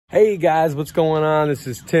Hey guys, what's going on? This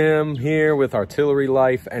is Tim here with Artillery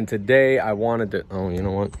Life, and today I wanted to, you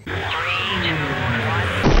know what?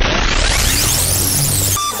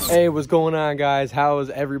 Hey, what's going on guys? How is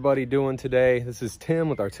everybody doing today? This is Tim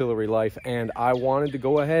with Artillery Life, and I wanted to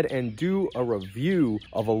go ahead and do a review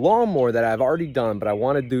of a lawnmower that I've already done, but I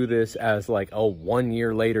want to do this as like a 1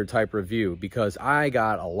 year later type review because I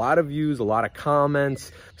got a lot of views, a lot of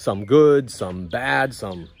comments, some good, some bad,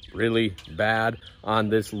 some really bad on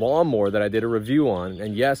this lawnmower that I did a review on.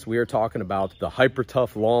 And yes, we are talking about the Hyper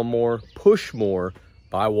Tough Lawnmower Push Mower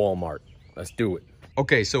by Walmart. Let's do it.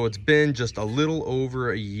 Okay, so it's been just a little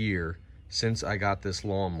over a year since I got this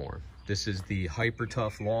lawnmower. This is the Hyper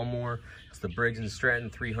Tough Lawnmower. It's the Briggs & Stratton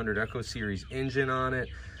 300 Eco Series engine on it.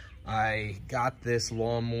 I got this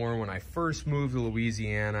lawnmower when I first moved to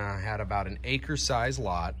Louisiana. I had about an acre-sized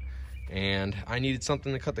lot, and I needed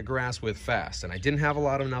something to cut the grass with fast. And I didn't have a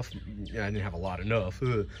lot of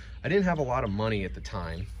money at the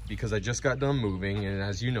time because I just got done moving. And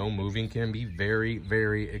as you know, moving can be very,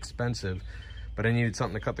 very expensive. But I needed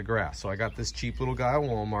something to cut the grass. So I got this cheap little guy at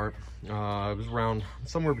Walmart. It was around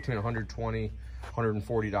somewhere between $120,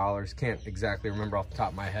 $140. Can't exactly remember off the top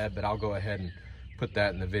of my head, but I'll go ahead and put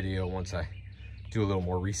that in the video once I do a little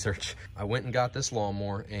more research. I went and got this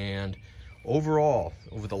lawnmower, and overall,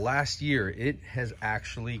 over the last year, it has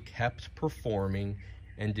actually kept performing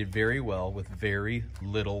and did very well with very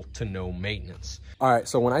little to no maintenance. All right,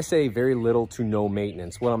 so when I say very little to no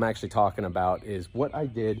maintenance, what I'm actually talking about is what I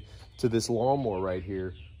did to this lawnmower right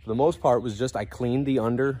here. For the most part was just I cleaned the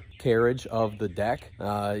undercarriage of the deck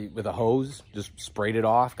with a hose, just sprayed it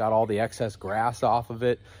off, got all the excess grass off of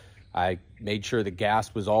it. I made sure the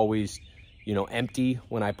gas was always, you know, empty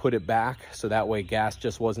when I put it back, so that way gas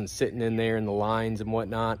just wasn't sitting in there in the lines and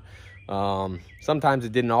whatnot. Sometimes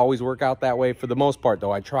it didn't always work out that way. For the most part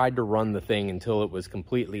though, I tried to run the thing until it was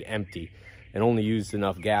completely empty and only used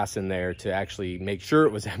enough gas in there to actually make sure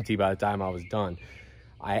it was empty by the time I was done.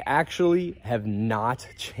 I actually have not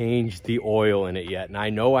changed the oil in it yet. And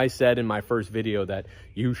I know I said in my first video that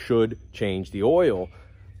you should change the oil.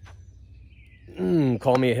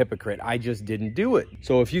 Call me a hypocrite. I just didn't do it.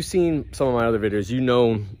 So if you've seen some of my other videos, you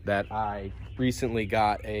know that I recently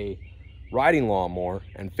got a riding lawnmower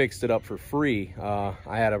and fixed it up for free. I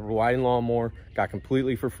had a riding lawnmower, got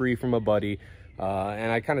completely for free from a buddy.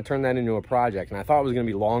 And I kind of turned that into a project. And I thought it was going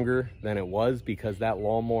to be longer than it was because that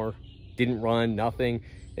lawnmower didn't run, nothing.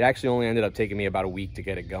 It actually only ended up taking me about a week to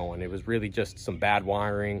get it going. It was really just some bad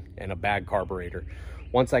wiring and a bad carburetor.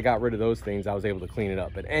 Once I got rid of those things, I was able to clean it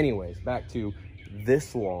up. But anyways, back to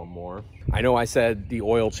this lawnmower. I know I said the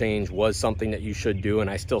oil change was something that you should do, and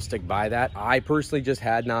I still stick by that. I personally just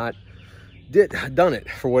had not done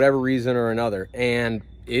it for whatever reason or another, and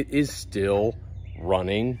it is still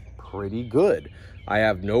running pretty good. I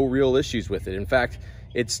have no real issues with it. In fact,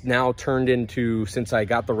 it's now turned into, since I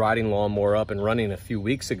got the riding lawnmower up and running a few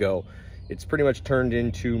weeks ago, it's pretty much turned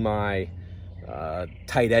into my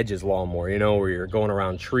tight edges lawnmower, you know, where you're going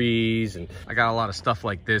around trees. And I got a lot of stuff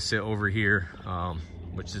like this over here,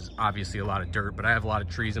 which is obviously a lot of dirt, but I have a lot of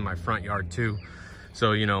trees in my front yard too.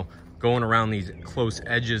 So, you know, going around these close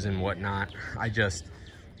edges and whatnot, I just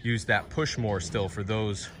use that push mower still for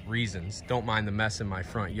those reasons. Don't mind the mess in my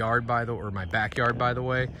front yard, or my backyard, by the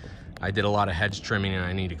way. I did a lot of hedge trimming and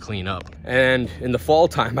I need to clean up. And in the fall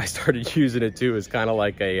time, I started using it too as kind of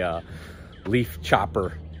like a leaf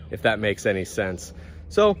chopper, if that makes any sense.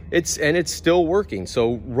 So it's still working.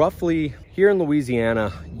 So roughly here in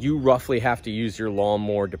Louisiana, you roughly have to use your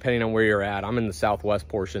lawnmower, depending on where you're at. I'm in the southwest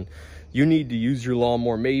portion. You need to use your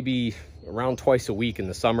lawnmower maybe around twice a week in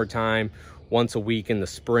the summertime, once a week in the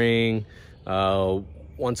spring,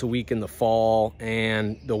 once a week in the fall,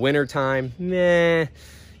 and the winter time, meh.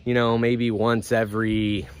 You know, maybe once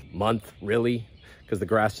every month, really, because the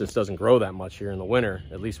grass just doesn't grow that much here in the winter,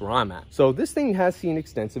 at least where I'm at. So this thing has seen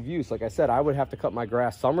extensive use. Like I said, I would have to cut my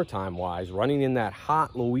grass summertime wise, running in that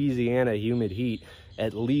hot Louisiana humid heat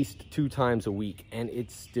at least 2 times a week, and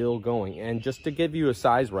it's still going. And just to give you a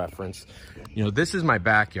size reference, you know, this is my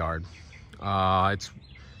backyard. And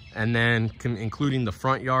then including the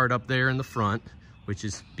front yard up there in the front, which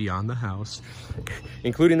is beyond the house.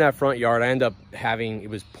 Including that front yard, I end up having, it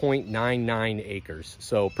was 0.99 acres.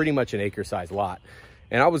 So pretty much an acre-sized lot.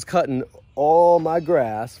 And I was cutting all my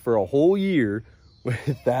grass for a whole year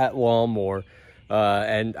with that lawnmower.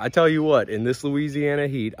 And I tell you what, in this Louisiana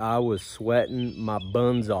heat, I was sweating my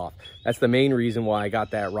buns off. That's the main reason why I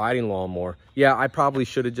got that riding lawnmower. Yeah, I probably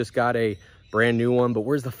should have just got a brand new one, but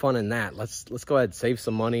where's the fun in that? Let's go ahead and save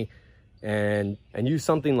some money and use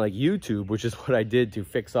something like YouTube, which is what I did to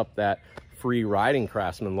fix up that free riding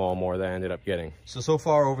Craftsman lawnmower that I ended up getting. So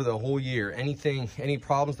far over the whole year, any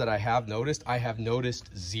problems that I have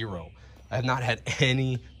noticed zero. I have not had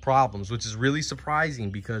any problems, which is really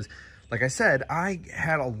surprising because, like I said, I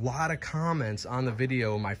had a lot of comments on the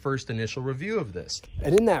video in my first initial review of this.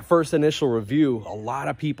 And in that first initial review, a lot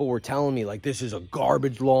of people were telling me, like, this is a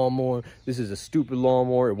garbage lawnmower. This is a stupid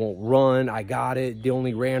lawnmower. It won't run. I got it. They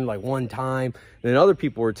only ran like one time. And then other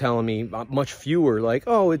people were telling me, much fewer, like,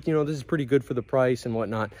 oh, you know, this is pretty good for the price and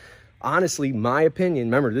whatnot. Honestly, my opinion,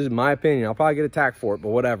 remember, this is my opinion. I'll probably get attacked for it, but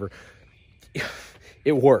whatever.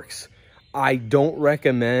 It works. I don't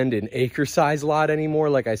recommend an acre size lot anymore.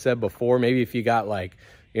 Like I said before, maybe if you got like,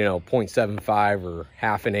 you know, 0.75 or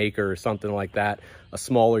half an acre or something like that, a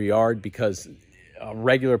smaller yard, because a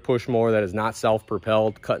regular push mower that is not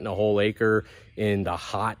self-propelled, cutting a whole acre in the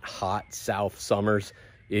hot South summers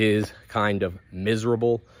is kind of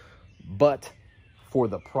miserable. But for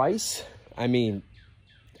the price, I mean,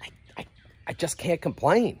 I just can't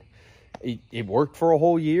complain. It worked for a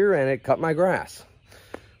whole year and it cut my grass.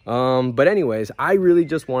 But anyways, I really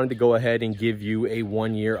just wanted to go ahead and give you a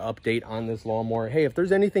 1-year update on this lawnmower. Hey, if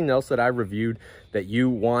there's anything else that I reviewed that you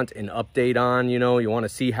want an update on, you know, you want to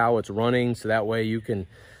see how it's running so that way you can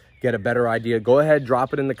get a better idea, go ahead,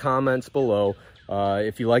 drop it in the comments below.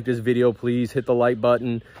 If you like this video, please hit the like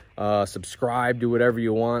button, subscribe, do whatever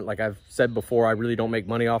you want. Like I've said before, I really don't make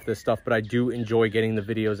money off this stuff, but I do enjoy getting the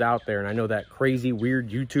videos out there. And I know that crazy, weird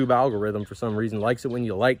YouTube algorithm for some reason likes it when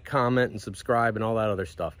you like, comment, and subscribe and all that other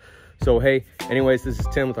stuff. So, hey, anyways, this is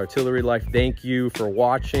Tim with Artillery Life. Thank you for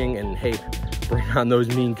watching. And hey, bring on those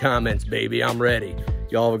mean comments, baby. I'm ready.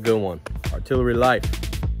 Y'all have a good one. Artillery Life,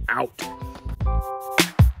 out.